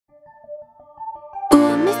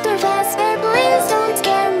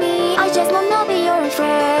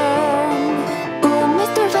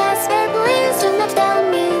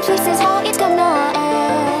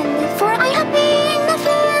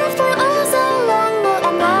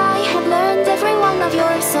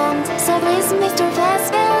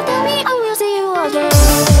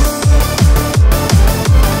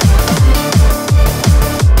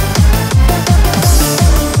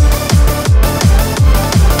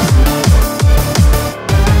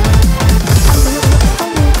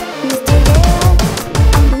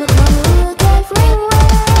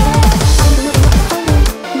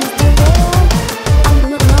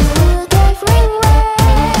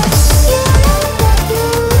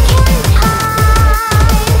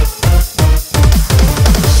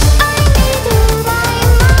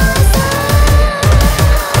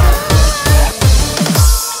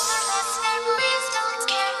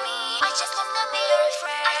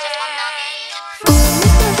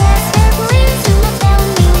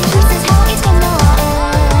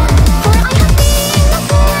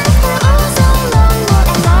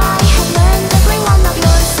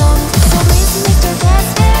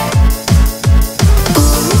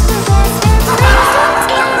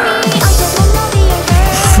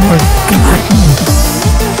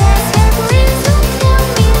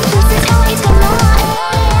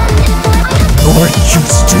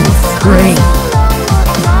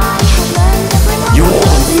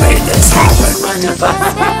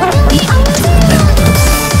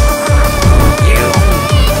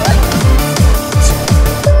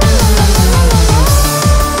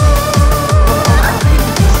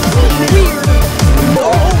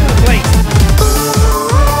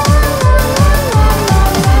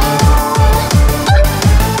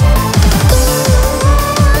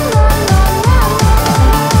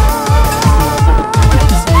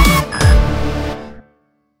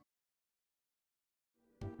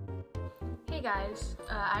Hey guys,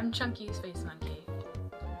 I'm Chunky's Face Monkey.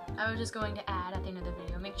 I was just going to add at the end of the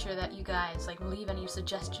video, make sure that you guys leave any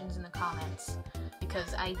suggestions in the comments,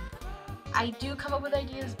 because I do come up with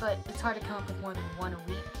ideas, but it's hard to come up with more than one a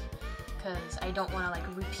week, because I don't want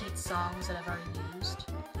to repeat songs that I've already used,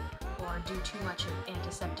 or do too much of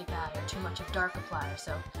Antisepticeye, or too much of Darkiplier,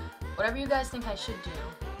 so whatever you guys think I should do,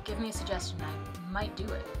 give me a suggestion, I might do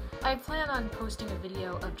it. I plan on posting a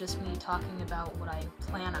video of just me talking about what I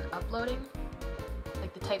plan on uploading,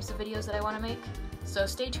 like the types of videos that I want to make, so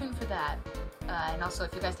stay tuned for that, and also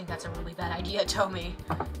if you guys think that's a really bad idea, tell me.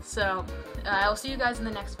 So, I'll see you guys in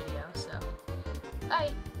the next video, so,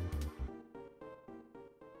 bye!